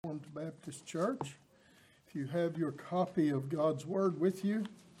Reformed Baptist Church. If you have your copy of God's Word with you,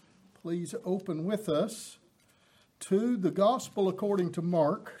 please open with us to the Gospel according to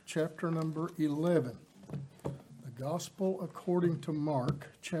Mark, chapter number 11. The Gospel according to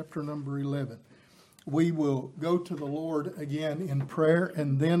Mark, chapter number 11. We will go to the Lord again in prayer,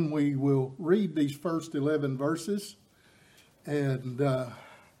 and then we will read these first 11 verses and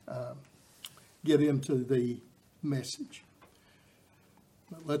get into the message.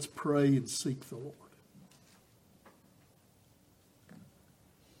 But let's pray and seek the Lord.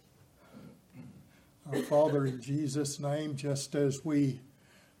 Our Father, in Jesus' name, just as we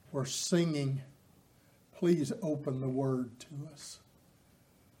were singing, please open the Word to us.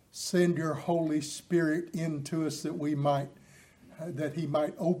 Send your Holy Spirit into us that He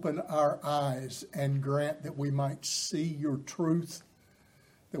might open our eyes and grant that we might see your truth,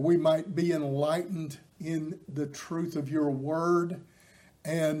 that we might be enlightened in the truth of your Word,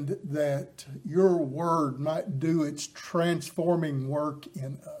 and that your Word might do its transforming work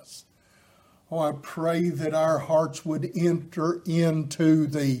in us. Oh, I pray that our hearts would enter into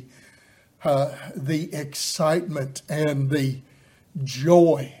the excitement and the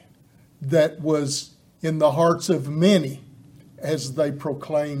joy that was in the hearts of many as they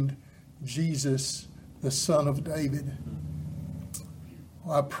proclaimed Jesus, the Son of David.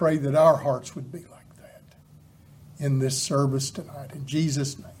 Oh, I pray that our hearts would be like that in this service tonight. In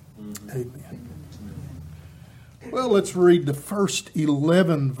Jesus' name, amen. Well, let's read the first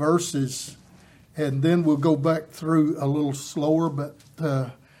 11 verses, and then we'll go back through a little slower, but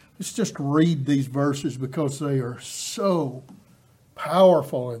let's just read these verses because they are so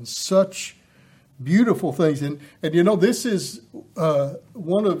powerful and such beautiful things. And you know, this is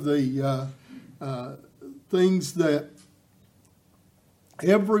one of the things that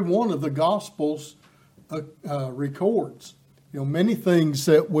every one of the Gospels records. You know, many things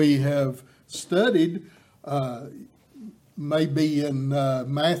that we have studied may be in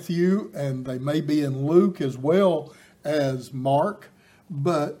Matthew, and they may be in Luke as well as Mark,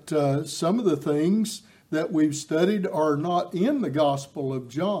 but some of the things that we've studied are not in the Gospel of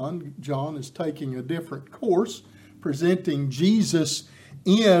John. John is taking a different course, presenting Jesus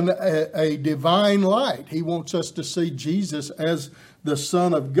in a divine light. He wants us to see Jesus as the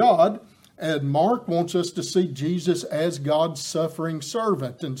Son of God, and Mark wants us to see Jesus as God's suffering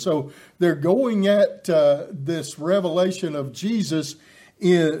servant. And so they're going at this revelation of Jesus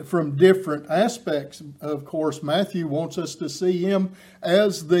from different aspects. Of course, Matthew wants us to see him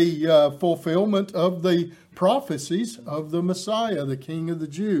as the fulfillment of the prophecies of the Messiah, the King of the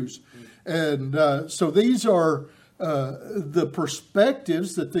Jews. And so these are the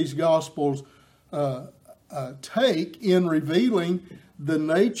perspectives that these Gospels take in revealing the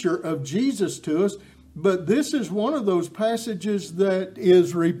nature of Jesus to us. But this is one of those passages that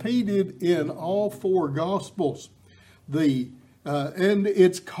is repeated in all four Gospels. And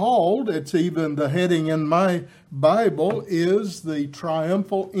it's even the heading in my Bible is the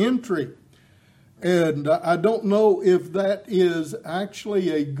triumphal entry. And I don't know if that is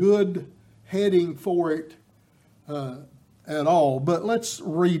actually a good heading for it at all, but let's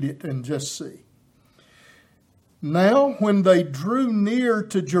read it and just see. Now, when they drew near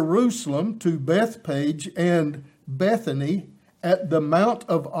to Jerusalem, to Bethphage and Bethany at the Mount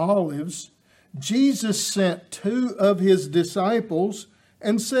of Olives, Jesus sent two of his disciples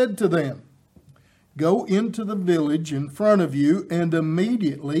and said to them, "Go into the village in front of you, and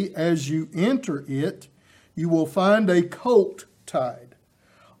immediately as you enter it, you will find a colt tied,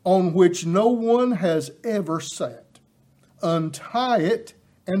 on which no one has ever sat. Untie it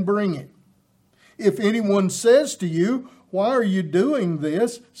and bring it. If anyone says to you, 'Why are you doing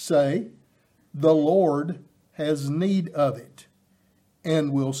this?' say, 'The Lord has need of it,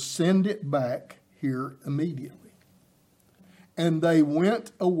 and will send it back here immediately.' And they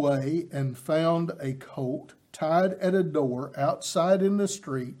went away and found a colt tied at a door outside in the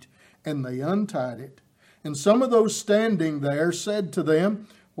street, and they untied it. And some of those standing there said to them,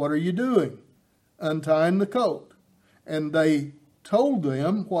 'What are you doing, untying the colt?' And they told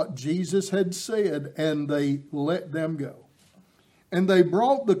them what Jesus had said, and they let them go. And they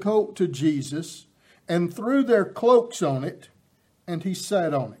brought the colt to Jesus and threw their cloaks on it, and he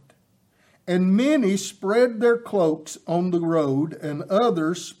sat on it. And many spread their cloaks on the road, and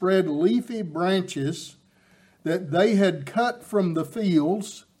others spread leafy branches that they had cut from the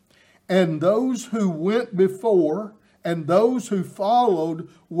fields. And those who went before and those who followed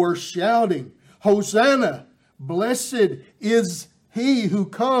were shouting, 'Hosanna! Blessed is he who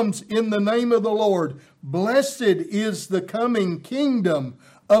comes in the name of the Lord. Blessed is the coming kingdom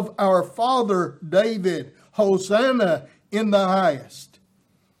of our father David. Hosanna in the highest.'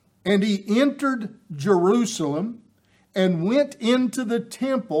 And he entered Jerusalem and went into the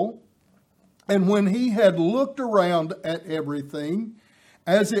temple. And when he had looked around at everything,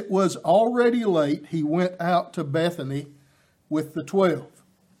 as it was already late, he went out to Bethany with the 12.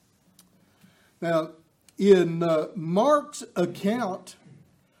 Now, in Mark's account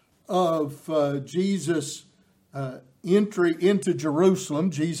of Jesus' entry into Jerusalem,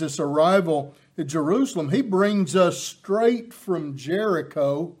 Jesus' arrival at Jerusalem, he brings us straight from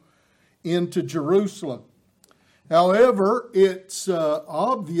Jericho into Jerusalem. However, it's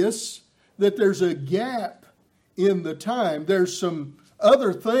obvious that there's a gap in the time. There's some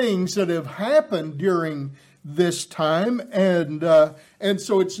other things that have happened during this time, and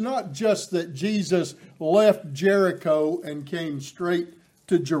so it's not just that Jesus left Jericho and came straight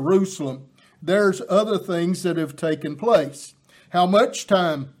to Jerusalem. There's other things that have taken place. How much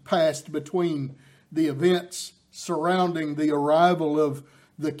time passed between the events surrounding the arrival of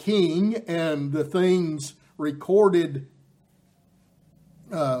the king and the things recorded?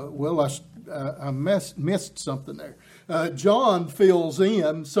 I missed something there. John fills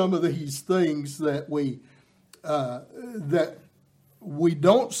in some of these things that we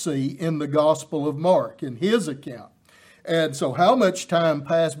don't see in the Gospel of Mark, in his account. And so how much time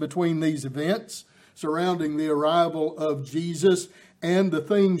passed between these events surrounding the arrival of Jesus and the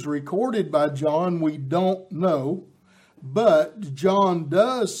things recorded by John, we don't know. But John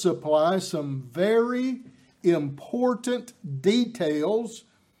does supply some very important details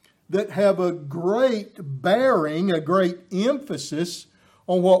that have a great bearing, a great emphasis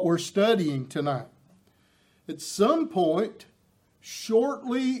on what we're studying tonight. At some point,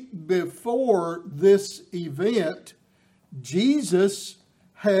 shortly before this event, Jesus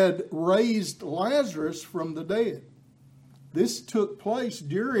had raised Lazarus from the dead. This took place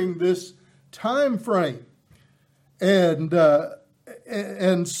during this time frame. And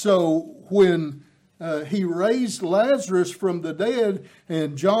so when he raised Lazarus from the dead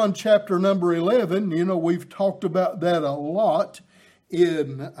in John chapter number 11, we've talked about that a lot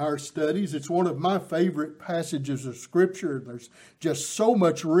in our studies. It's one of my favorite passages of Scripture. There's just so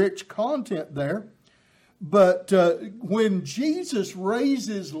much rich content there. But when Jesus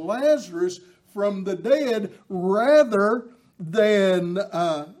raises Lazarus from the dead, rather than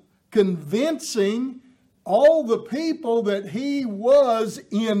convincing all the people that he was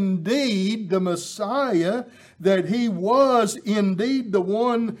indeed the Messiah, that he was indeed the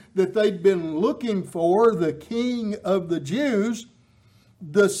one that they'd been looking for, the King of the Jews,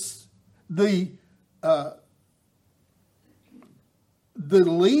 the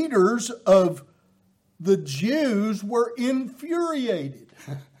leaders of the Jews were infuriated.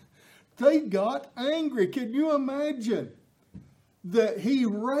 They got angry. Can you imagine that he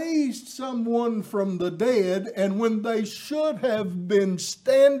raised someone from the dead, and when they should have been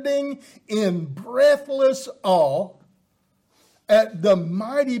standing in breathless awe at the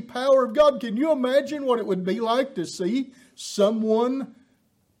mighty power of God, can you imagine what it would be like to see someone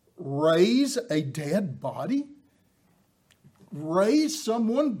raise a dead body? Raise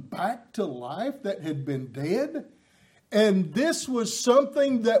someone back to life that had been dead? And this was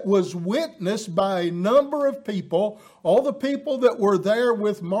something that was witnessed by a number of people, all the people that were there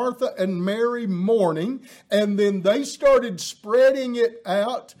with Martha and Mary mourning, and then they started spreading it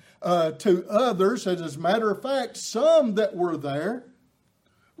out to others. And as a matter of fact, some that were there,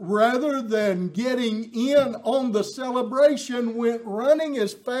 rather than getting in on the celebration, went running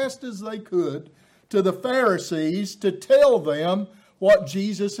as fast as they could to the Pharisees to tell them what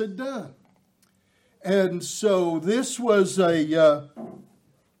Jesus had done. And so this was it's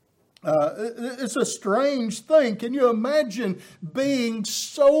a strange thing. Can you imagine being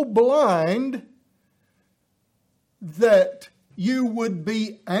so blind that you would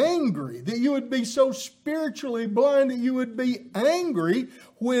be angry, that you would be so spiritually blind that you would be angry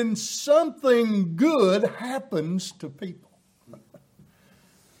when something good happens to people?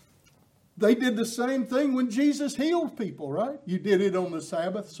 They did the same thing when Jesus healed people, right? You did it on the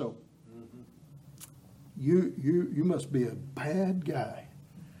Sabbath, so you must be a bad guy.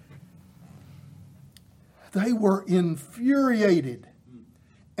 They were infuriated,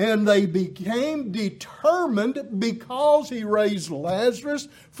 and they became determined because he raised Lazarus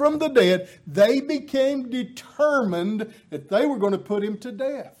from the dead. They became determined that they were going to put him to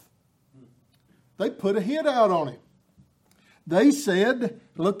death. They put a hit out on him. They said,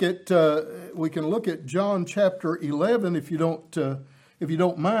 we can look at John chapter 11 if you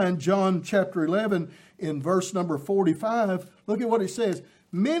don't mind. John chapter 11 in verse number 45. Look at what it says.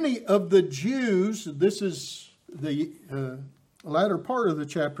 Many of the Jews, this is the latter part of the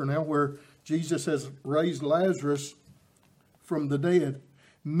chapter now where Jesus has raised Lazarus from the dead.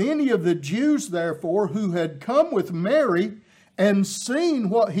 Many of the Jews, therefore, who had come with Mary and seen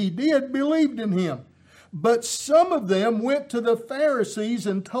what he did, believed in him. But some of them went to the Pharisees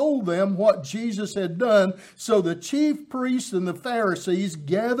and told them what Jesus had done. So the chief priests and the Pharisees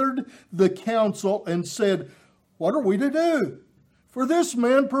gathered the council and said, "What are we to do? For this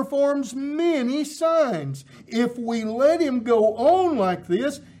man performs many signs. If we let him go on like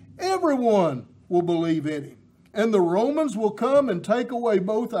this, everyone will believe in him. And the Romans will come and take away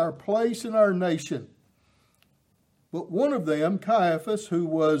both our place and our nation." But one of them, Caiaphas, who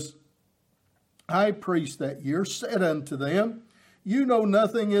was high priest that year, said unto them, "You know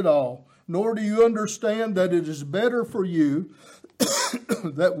nothing at all, nor do you understand that it is better for you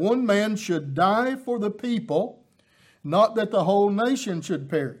that one man should die for the people, not that the whole nation should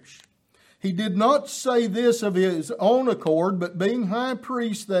perish." He did not say this of his own accord, but being high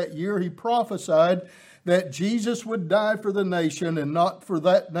priest that year, he prophesied that Jesus would die for the nation, and not for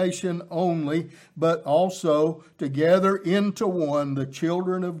that nation only, but also to gather into one the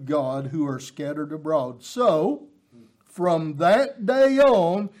children of God who are scattered abroad. So, from that day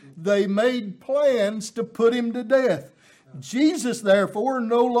on, they made plans to put him to death. Jesus, therefore,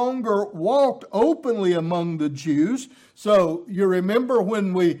 no longer walked openly among the Jews. So, you remember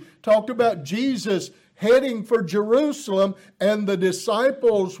when we talked about Jesus heading for Jerusalem, and the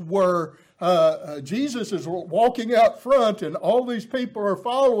disciples were Jesus is walking out front, and all these people are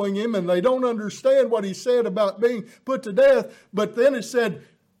following him, and they don't understand what he said about being put to death. But then it said,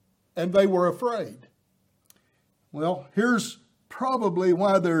 and they were afraid. Well, here's probably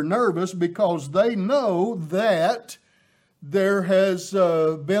why they're nervous, because they know that there has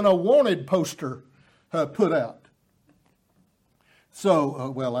been a wanted poster put out.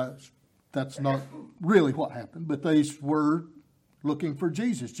 So, that's not really what happened, but they were looking for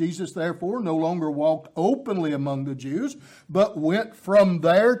Jesus. Jesus, therefore, no longer walked openly among the Jews, but went from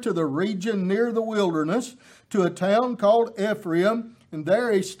there to the region near the wilderness, to a town called Ephraim, and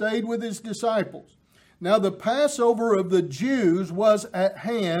there he stayed with his disciples. Now the Passover of the Jews was at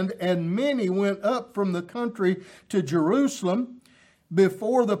hand, and many went up from the country to Jerusalem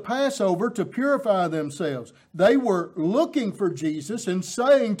before the Passover to purify themselves. They were looking for Jesus and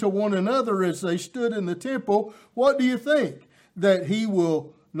saying to one another as they stood in the temple, "What do you think? That he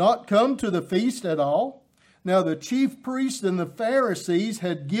will not come to the feast at all?" Now the chief priests and the Pharisees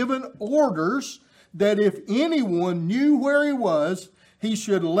had given orders that if anyone knew where he was, he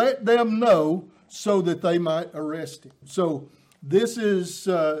should let them know so that they might arrest him. So this is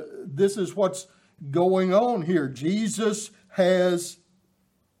what's going on here. Jesus has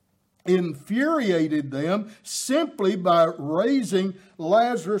infuriated them simply by raising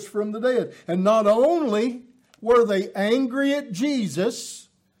Lazarus from the dead. And not only were they angry at Jesus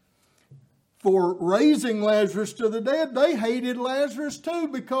for raising Lazarus to the dead, they hated Lazarus too,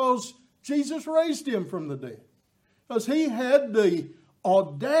 because Jesus raised him from the dead. Because he had the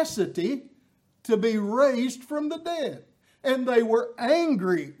audacity to be raised from the dead. And they were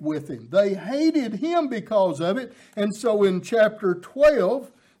angry with him. They hated him because of it. And so in chapter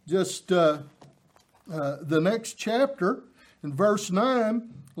 12, just the next chapter, in verse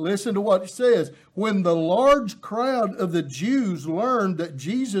 9, listen to what it says. When the large crowd of the Jews learned that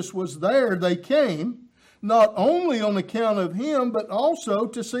Jesus was there, they came, not only on account of him, but also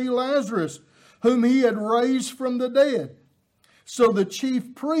to see Lazarus, whom he had raised from the dead. So the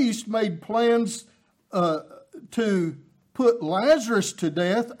chief priest made plans to put Lazarus to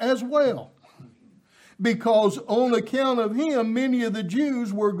death as well, because on account of him, many of the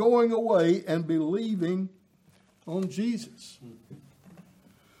Jews were going away and believing on Jesus.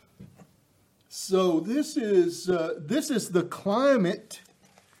 So this is the climate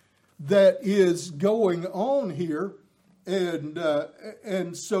that is going on here,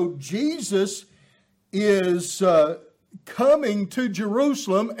 and so Jesus is coming to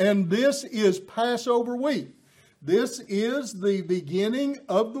Jerusalem, and this is Passover week. This is the beginning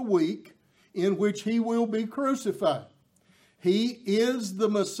of the week in which he will be crucified. He is the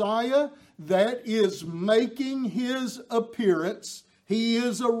Messiah that is making his appearance. He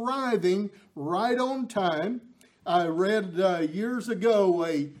is arriving right on time. I read years ago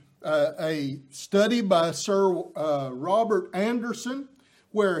a study by Sir Robert Anderson,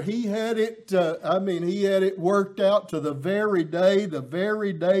 where he had it, he had it worked out to the very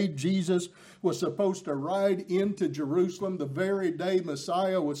day Jesus was supposed to ride into Jerusalem, the very day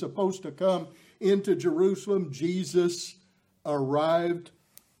Messiah was supposed to come into Jerusalem, Jesus arrived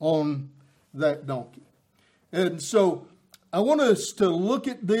on that donkey. And so I want us to look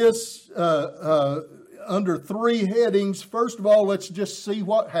at this under three headings. First of all, let's just see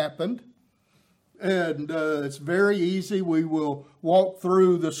what happened. and it's very easy. We will walk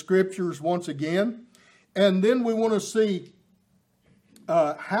through the scriptures once again, and then we want to see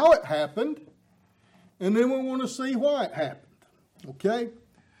how it happened, and then we want to see why it happened. Okay?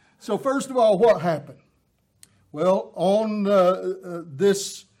 So first of all, what happened? Well, on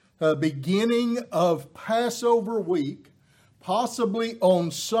this beginning of Passover week, possibly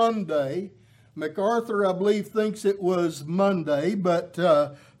on Sunday, MacArthur, I believe, thinks it was Monday, but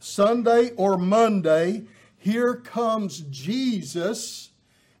Sunday or Monday, here comes Jesus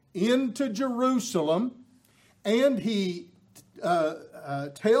into Jerusalem, and he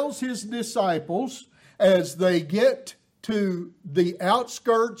tells his disciples as they get to the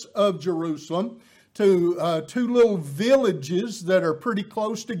outskirts of Jerusalem, to two little villages that are pretty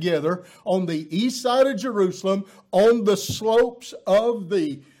close together on the east side of Jerusalem, on the slopes of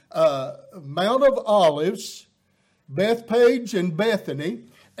the Mount of Olives, Bethpage and Bethany.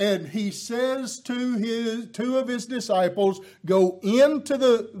 And he says to two of his disciples, go into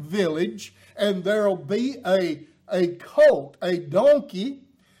the village, and there'll be a colt, a donkey,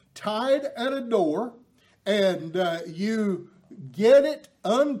 tied at a door, and you get it,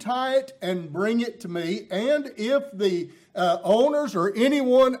 untie it, and bring it to me. And if the owners or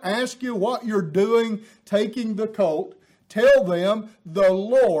anyone ask you what you're doing taking the colt, tell them the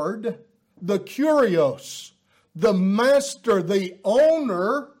Lord, the Kyrios, the master, the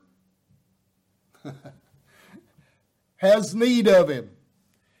owner, has need of him,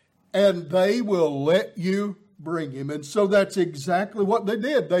 and they will let you bring him. And so that's exactly what they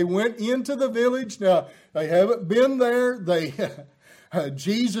did. They went into the village. Now, they haven't been there.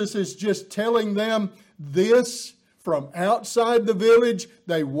 Jesus is just telling them this from outside the village.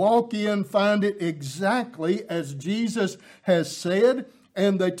 They walk in, find it exactly as Jesus has said,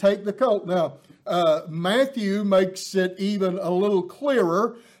 and they take the colt. Now, Matthew makes it even a little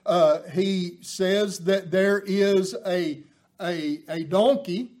clearer. He says that there is a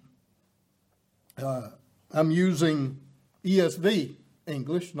donkey. I'm using ESV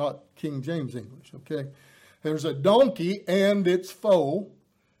English, not King James English, okay? There's a donkey and its foal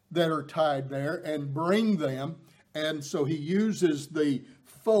that are tied there, and bring them. And so he uses the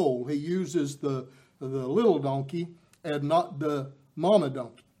foal. He uses the little donkey and not the mama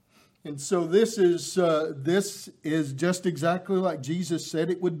donkey. And so this is just exactly like Jesus said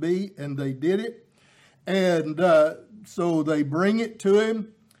it would be, and they did it. And so they bring it to him,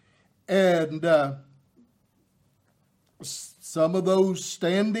 and some of those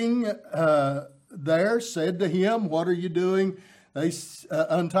standing there said to him, what are you doing? They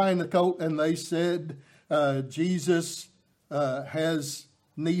untying the colt, and they said, Jesus has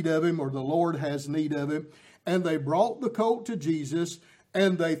need of him, or the Lord has need of him. And they brought the colt to Jesus,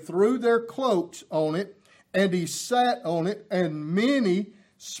 and they threw their cloaks on it, and he sat on it, and many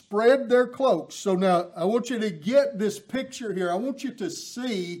spread their cloaks. So now I want you to get this picture here. I want you to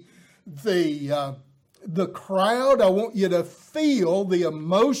see the crowd. I want you to feel the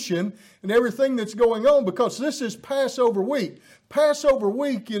emotion and everything that's going on, because this is Passover week. Passover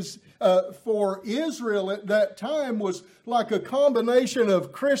week is for Israel at that time was like a combination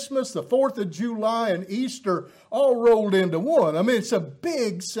of Christmas, the 4th of July, and Easter all rolled into one. I mean, it's a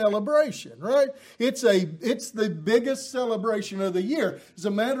big celebration, right? It's the biggest celebration of the year. As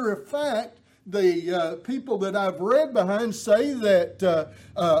a matter of fact, the people that I've read behind say that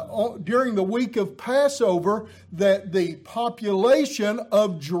during the week of Passover, that the population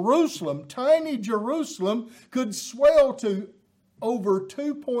of Jerusalem, tiny Jerusalem, could swell to over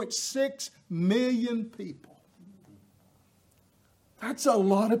 2.6 million people. That's a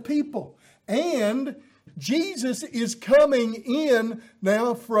lot of people. And Jesus is coming in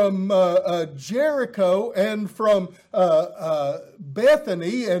now from Jericho and from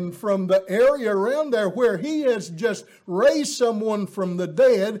Bethany and from the area around there where he has just raised someone from the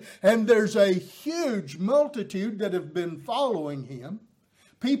dead, and there's a huge multitude that have been following him.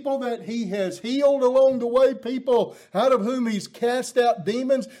 People that he has healed along the way, people out of whom he's cast out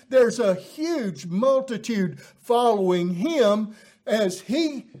demons. There's a huge multitude following him as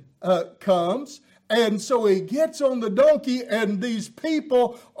he comes. And so he gets on the donkey, and these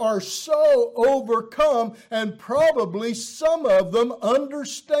people are so overcome, and probably some of them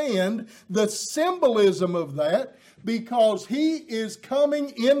understand the symbolism of that, because he is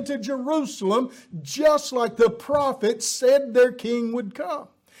coming into Jerusalem just like the prophet said their king would come.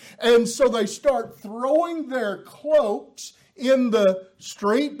 And so they start throwing their cloaks in the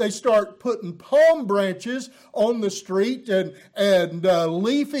street. They start putting palm branches on the street and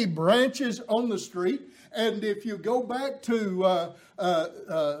leafy branches on the street. And if you go back to,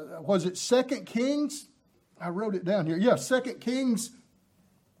 was it 2 Kings? I wrote it down here. Yeah, 2 Kings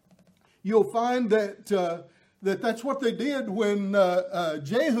You'll find that that's what they did when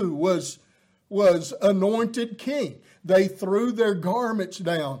Jehu was anointed king. They threw their garments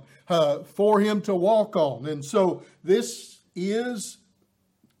down for him to walk on. And so this is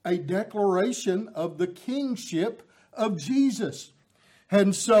a declaration of the kingship of Jesus.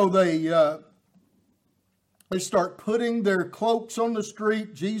 And so they start putting their cloaks on the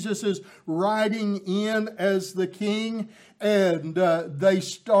street. Jesus is riding in as the king, and they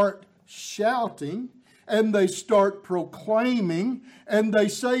start shouting, and they start proclaiming, and they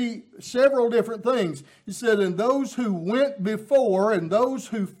say several different things. He said, and those who went before and those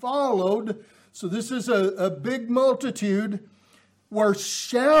who followed, so this is a big multitude, were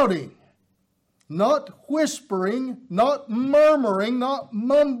shouting, not whispering, not murmuring, not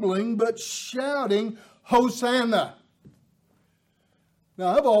mumbling, but shouting, Hosanna.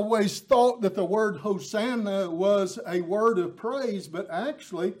 Now, I've always thought that the word Hosanna was a word of praise, but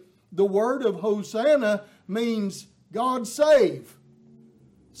actually, the word of Hosanna means God save.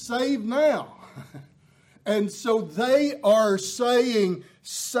 Save now. And so they are saying,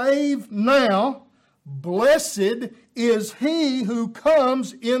 save now. Blessed is he who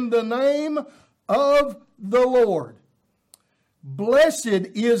comes in the name of the Lord. Blessed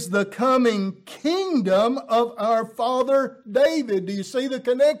is the coming kingdom of our father David. Do you see the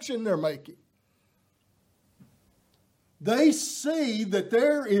connection they're making? They see that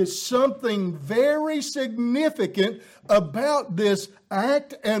there is something very significant about this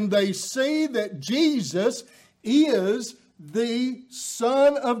act, and they see that Jesus is the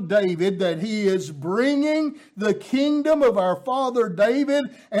Son of David, that he is bringing the kingdom of our father David.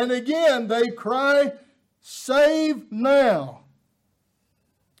 And again, they cry, save now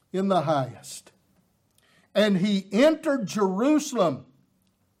in the highest. And he entered Jerusalem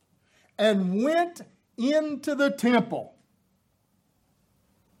and went into the temple.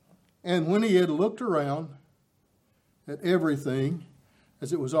 And when he had looked around at everything,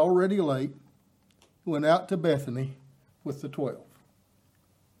 as it was already late, he went out to Bethany with the 12.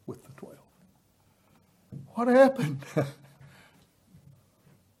 With the 12. What happened?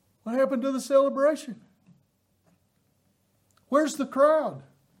 What happened to the celebration? Where's the crowd?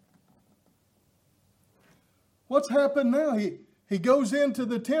 What's happened now? He goes into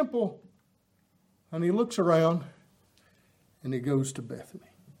the temple and he looks around and he goes to Bethany.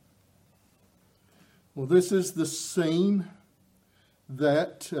 Well, this is the scene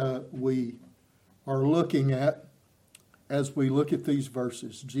that we are looking at as we look at these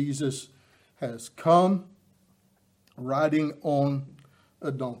verses. Jesus has come riding on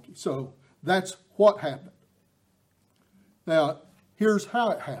a donkey. So that's what happened. Now, here's how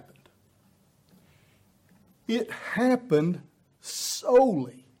it happened. It happened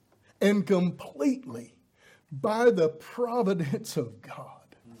solely and completely by the providence of God.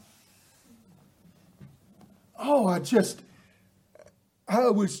 Oh, I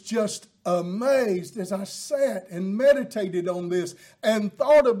was just amazed as I sat and meditated on this and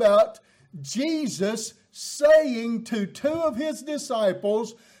thought about Jesus saying to two of his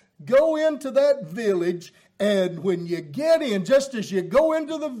disciples, go into that village, and when you get in, just as you go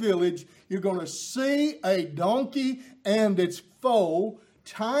into the village, you're going to see a donkey and its foal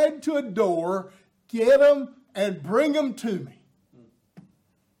tied to a door. Get them and bring them to me.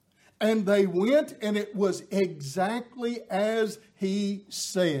 And they went, and it was exactly as he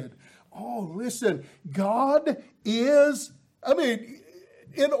said. Oh, listen, God is,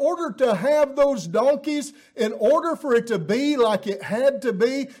 in order to have those donkeys, in order for it to be like it had to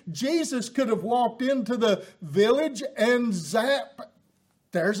be, Jesus could have walked into the village and zap,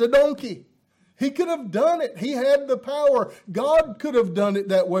 there's a donkey. He could have done it. He had the power. God could have done it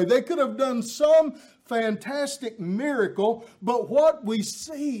that way. They could have done some fantastic miracle, but what we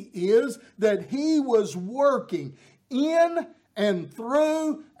see is that he was working in and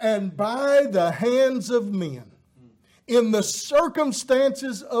through and by the hands of men. In the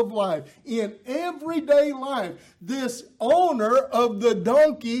circumstances of life, in everyday life, this owner of the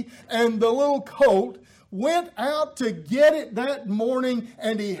donkey and the little colt went out to get it that morning,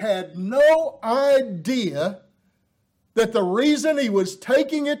 and he had no idea that the reason he was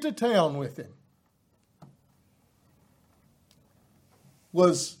taking it to town with him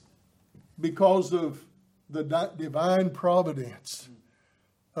was because of the divine providence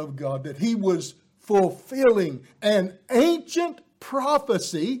of God, that he was fulfilling an ancient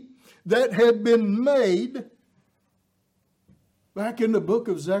prophecy that had been made back in the book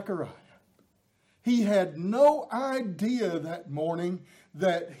of Zechariah. He had no idea that morning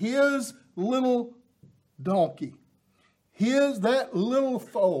that his little donkey, that little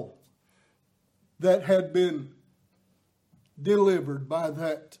foal that had been delivered by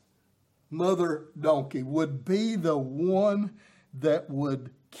that mother donkey would be the one that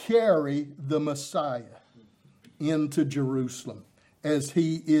would carry the Messiah into Jerusalem as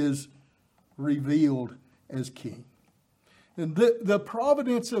he is revealed as king. And the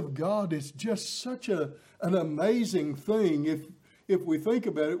providence of God is just such an amazing thing if we think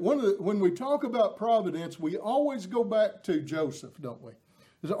about it. When we talk about providence, we always go back to Joseph, don't we?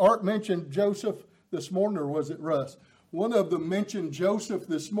 As Art mentioned Joseph this morning, or was it Russ? One of them mentioned Joseph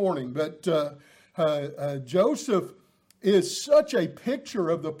this morning, but Joseph is such a picture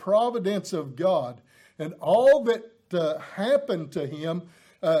of the providence of God. And all that happened to him,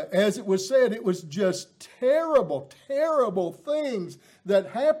 as it was said, it was just terrible, terrible things that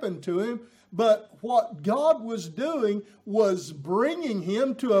happened to him. But what God was doing was bringing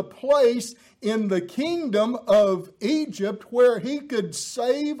him to a place in the kingdom of Egypt where he could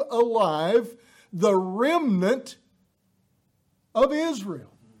save alive the remnant of Israel.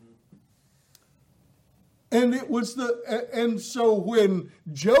 And so when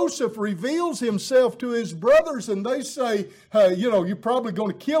Joseph reveals himself to his brothers and they say, you're probably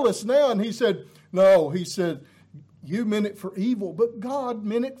going to kill us now. And he said, no, he said, you meant it for evil, but God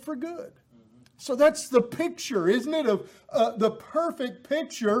meant it for good. So that's the picture, isn't it, of the perfect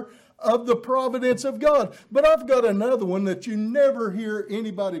picture of the providence of God. But I've got another one that you never hear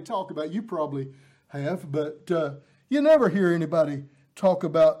anybody talk about. You probably have, but you never hear anybody talk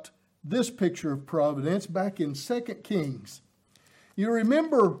about this picture of providence back in 2 Kings. You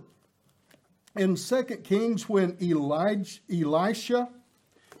remember in 2 Kings when Elisha,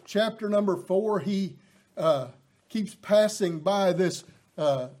 chapter number 4, he keeps passing by this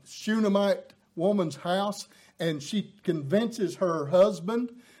Shunammite woman's house, and she convinces her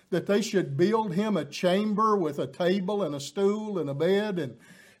husband that they should build him a chamber with a table and a stool and a bed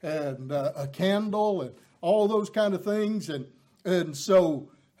and a candle and all those kind of things. And so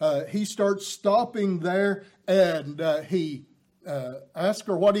he starts stopping there, and he asks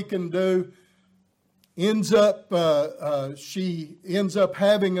her what he can do. She ends up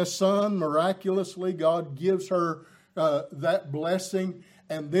having a son miraculously. God gives her that blessing.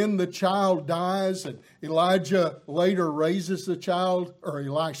 And then the child dies, and Elisha raises the child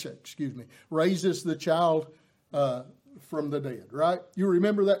from the dead, right? You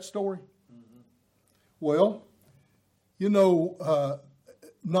remember that story? Mm-hmm. Well,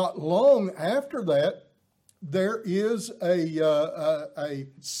 not long after that, there is a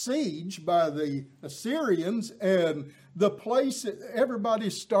siege by the Assyrians, and the place,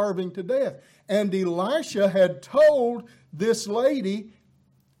 everybody's starving to death. And Elisha had told this lady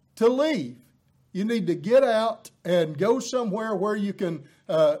to leave. You need to get out and go somewhere where you can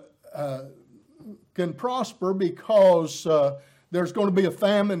prosper, because there's going to be a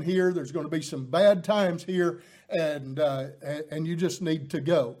famine here. There's going to be some bad times here, and you just need to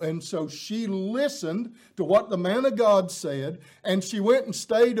go. And so she listened to what the man of God said, and she went and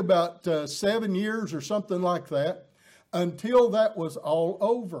stayed about 7 years or something like that until that was all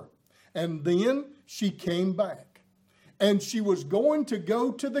over. And then she came back. And she was going to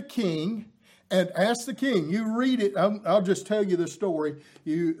go to the king and ask the king. You read it. I'll just tell you the story,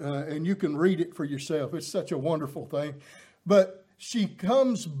 and you can read it for yourself. It's such a wonderful thing. But she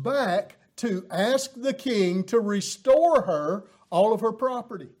comes back to ask the king to restore her all of her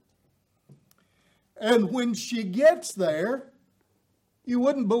property. And when she gets there, you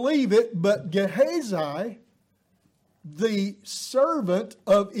wouldn't believe it, but Gehazi, the servant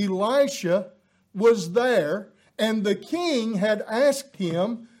of Elisha, was there. And the king had asked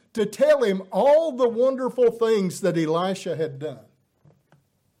him to tell him all the wonderful things that Elisha had done.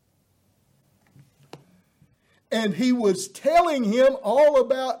 And he was telling him all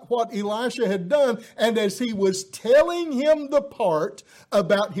about what Elisha had done. And as he was telling him the part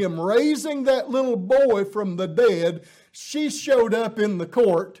about him raising that little boy from the dead, she showed up in the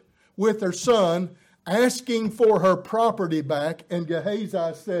court with her son asking for her property back. And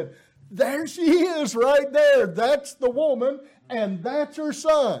Gehazi said, there she is right there. That's the woman, and that's her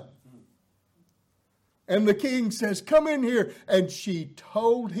son. And the king says, come in here. And she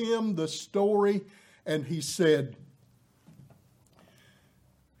told him the story, and he said,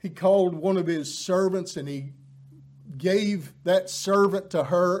 he called one of his servants, and he gave that servant to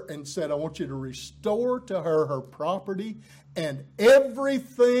her and said, I want you to restore to her her property and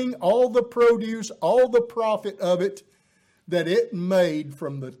everything, all the produce, all the profit of it, that it made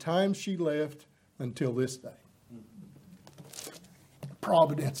from the time she left until this day.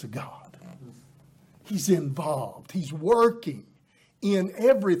 Providence of God. He's involved. He's working in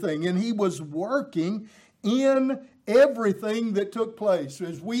everything. And he was working in everything that took place.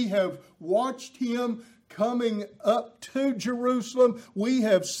 As we have watched him coming up to Jerusalem. We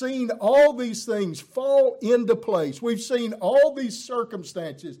have seen all these things fall into place. We've seen all these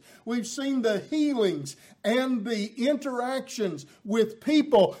circumstances. We've seen the healings and the interactions with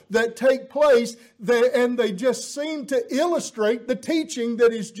people that take place, and they just seem to illustrate the teaching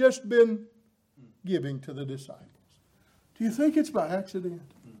that he's just been giving to the disciples. Do you think it's by accident?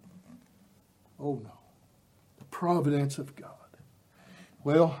 Oh no. The providence of God.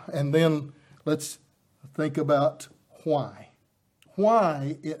 Well, and then let's think about why.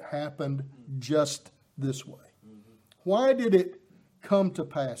 Why it happened just this way. Why did it come to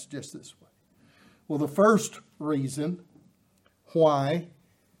pass just this way? Well, the first reason why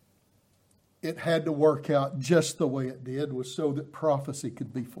it had to work out just the way it did was so that prophecy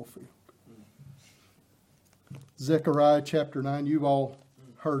could be fulfilled. Zechariah chapter 9, you've all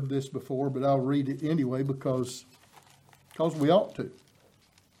heard this before, but I'll read it anyway because we ought to.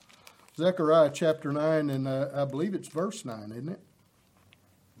 Zechariah chapter 9, and I believe it's verse 9, isn't it?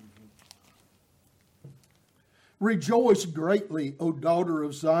 Rejoice greatly, O daughter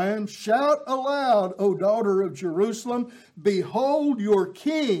of Zion. Shout aloud, O daughter of Jerusalem. Behold, your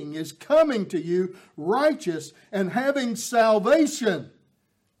king is coming to you, righteous and having salvation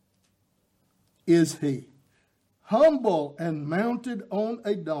is he. Humble and mounted on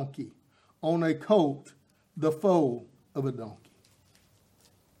a donkey, on a colt, the foal of a donkey.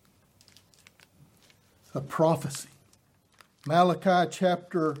 A prophecy. Malachi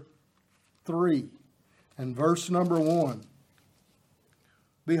chapter 3 and verse number 1.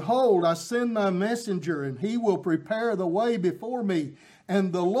 Behold, I send my messenger, and he will prepare the way before me.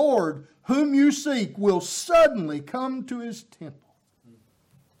 And the Lord, whom you seek, will suddenly come to his temple.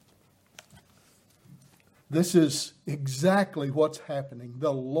 This is exactly what's happening.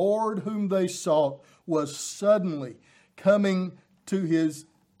 The Lord whom they sought was suddenly coming to his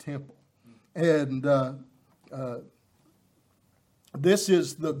temple. And this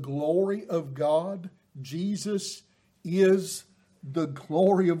is the glory of God. Jesus is the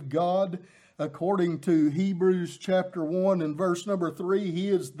glory of God. According to Hebrews chapter 1 and verse number 3, he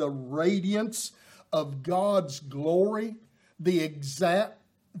is the radiance of God's glory, the exact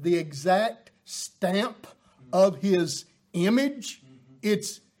stamp of his image.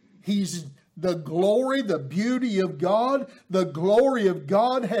 He's the glory, the beauty of God. The glory of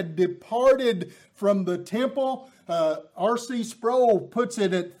God had departed from the temple. R.C. Sproul puts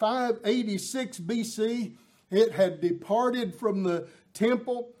it at 586 B.C. It had departed from the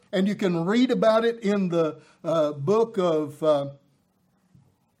temple, and you can read about it in the book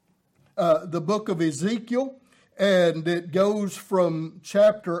of Ezekiel. And it goes from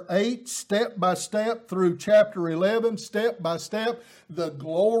chapter 8, step by step, through chapter 11, step by step. The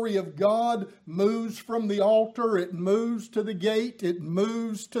glory of God moves from the altar. It moves to the gate. It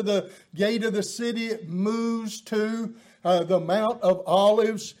moves to the gate of the city. It moves to the Mount of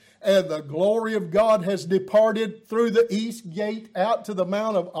Olives. And the glory of God has departed through the east gate out to the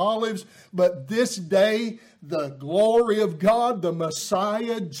Mount of Olives. But this day, the glory of God, the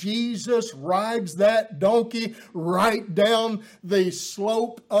Messiah, Jesus, rides that donkey right down the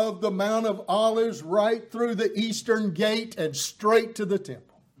slope of the Mount of Olives, right through the eastern gate and straight to the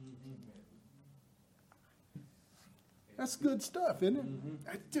temple. That's good stuff, isn't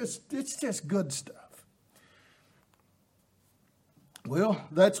it? It's just good stuff. Well,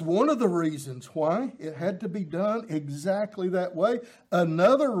 that's one of the reasons why it had to be done exactly that way.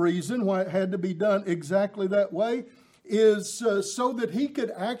 Another reason why it had to be done exactly that way is so that he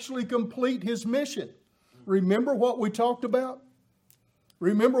could actually complete his mission. Remember what we talked about?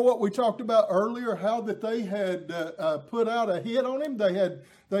 Remember what we talked about earlier, how that they had put out a hit on him?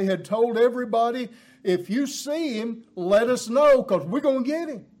 They had told everybody, if you see him, let us know because we're going to get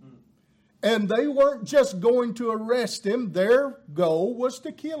him. And they weren't just going to arrest him. Their goal was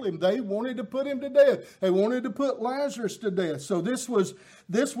to kill him. They wanted to put him to death. They wanted to put Lazarus to death. So this was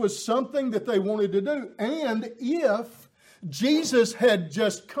something that they wanted to do. And if Jesus had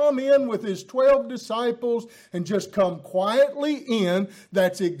just come in with his 12 disciples and just come quietly in,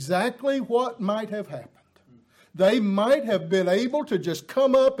 that's exactly what might have happened. They might have been able to just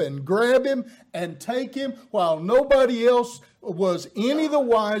come up and grab him and take him while nobody else was any the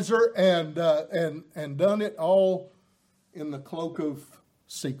wiser, and done it all in the cloak of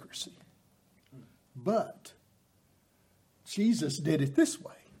secrecy. But Jesus did it this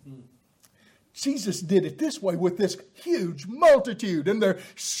way. Jesus did it this way with this huge multitude, and they're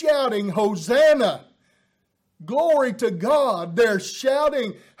shouting, Hosanna! Glory to God. They're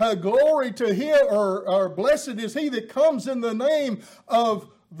shouting glory to him, or blessed is he that comes in the name of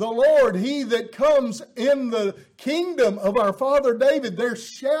the Lord, he that comes in the kingdom of our father David. They're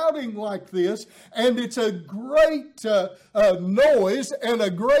shouting like this, and it's a great noise and a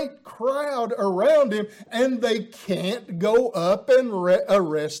great crowd around him, and they can't go up and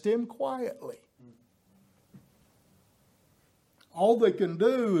arrest him quietly. All they can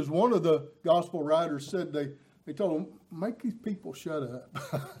do is, one of the gospel writers said, they told them, make these people shut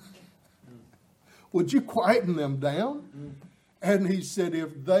up. Would you quieten them down? And he said,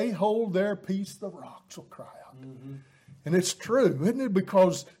 if they hold their peace, the rocks will cry out. And it's true, isn't it?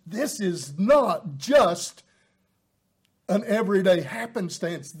 Because this is not just an everyday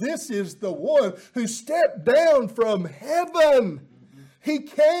happenstance. This is the one who stepped down from heaven. He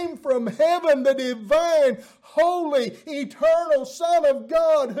came from heaven, the divine, holy, eternal Son of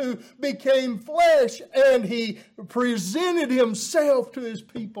God who became flesh, and he presented himself to his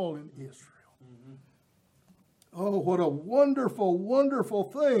people in Israel. Oh, what a wonderful, wonderful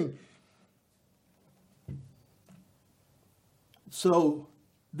thing. So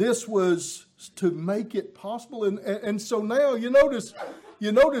this was to make it possible. And so now you notice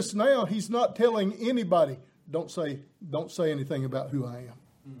now he's not telling anybody, don't say anything about who I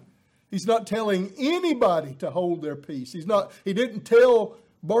am. He's not telling anybody to hold their peace. He didn't tell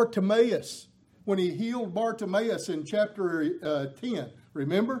Bartimaeus when he healed Bartimaeus in chapter 10.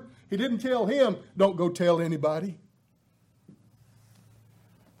 Remember? He didn't tell him, don't go tell anybody.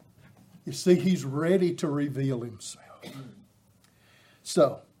 You see, he's ready to reveal himself.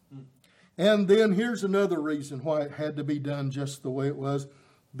 So, and then here's another reason why it had to be done just the way it was.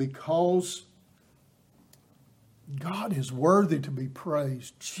 Because God is worthy to be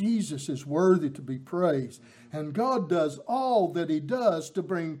praised. Jesus is worthy to be praised. And God does all that he does to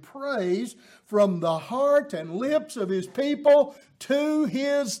bring praise from the heart and lips of his people to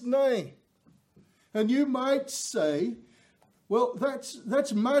his name. And you might say, well,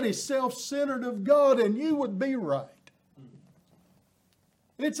 that's mighty self-centered of God, and you would be right.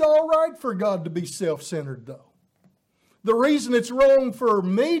 It's all right for God to be self-centered, though. The reason it's wrong for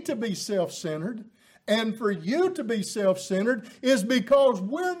me to be self-centered and for you to be self-centered is because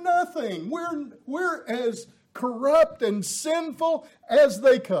we're nothing. We're as corrupt and sinful as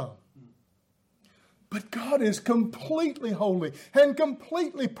they come. But God is completely holy and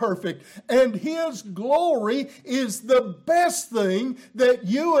completely perfect. And his glory is the best thing that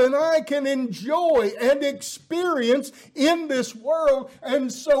you and I can enjoy and experience in this world. And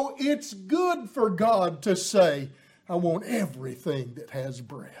so it's good for God to say, I want everything that has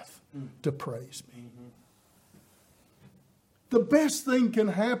breath to praise me. The best thing can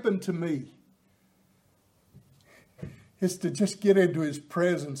happen to me is to just get into his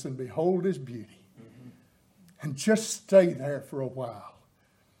presence and behold his beauty. And just stay there for a while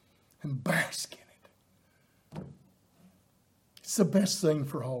and bask in it. It's the best thing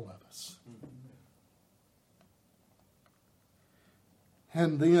for all of us.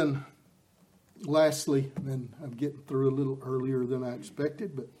 And then, lastly, and I'm getting through a little earlier than I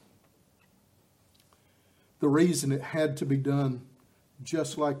expected, but the reason it had to be done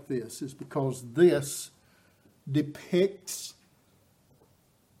just like this is because this depicts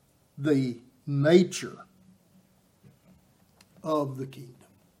the nature of the kingdom.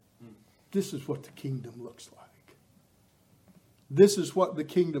 This is what the kingdom looks like. This is what the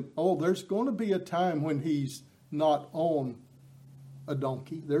kingdom... Oh, there's going to be a time when he's not on a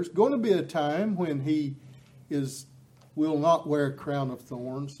donkey. There's going to be a time when he will not wear a crown of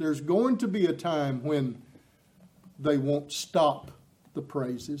thorns. There's going to be a time when they won't stop the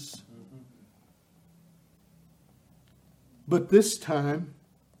praises. But this time,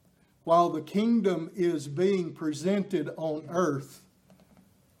 while the kingdom is being presented on earth,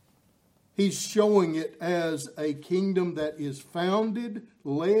 he's showing it as a kingdom that is founded,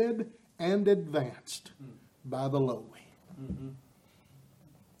 led, and advanced by the lowly,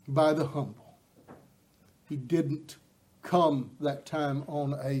 by the humble. He didn't come that time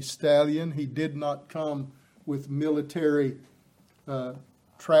on a stallion. He did not come with military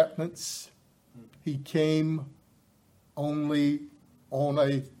trapments. He came only on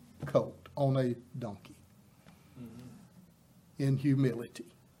a colt, on a donkey, in humility.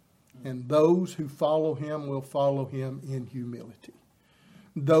 And those who follow him will follow him in humility.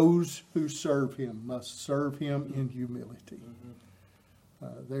 Those who serve him must serve him in humility.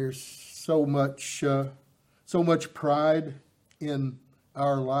 There's so much pride in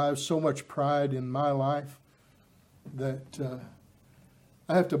our lives, so much pride in my life that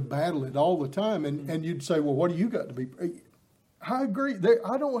I have to battle it all the time. And you'd say, well, what do you got to be? I agree.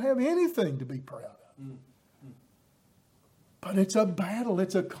 I don't have anything to be proud of. But it's a battle.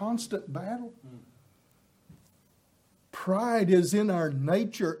 It's a constant battle. pride is in our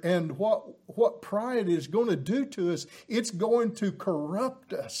nature, and what pride is going to do to us, it's going to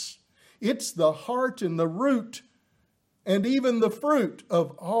corrupt us. It's the heart and the root and even the fruit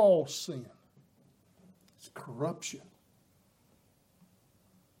of all sin. It's corruption.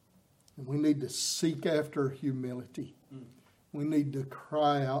 And we need to seek after humility. We need to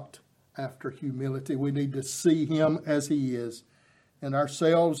cry out after humility. We need to see Him as He is and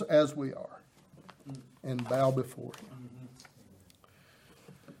ourselves as we are and bow before Him.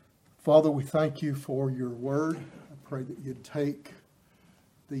 Father, we thank You for Your word. I pray that You'd take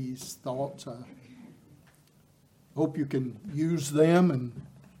these thoughts. I hope You can use them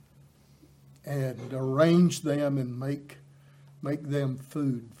and arrange them and make them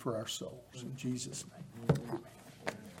food for our souls. In Jesus' name. Amen.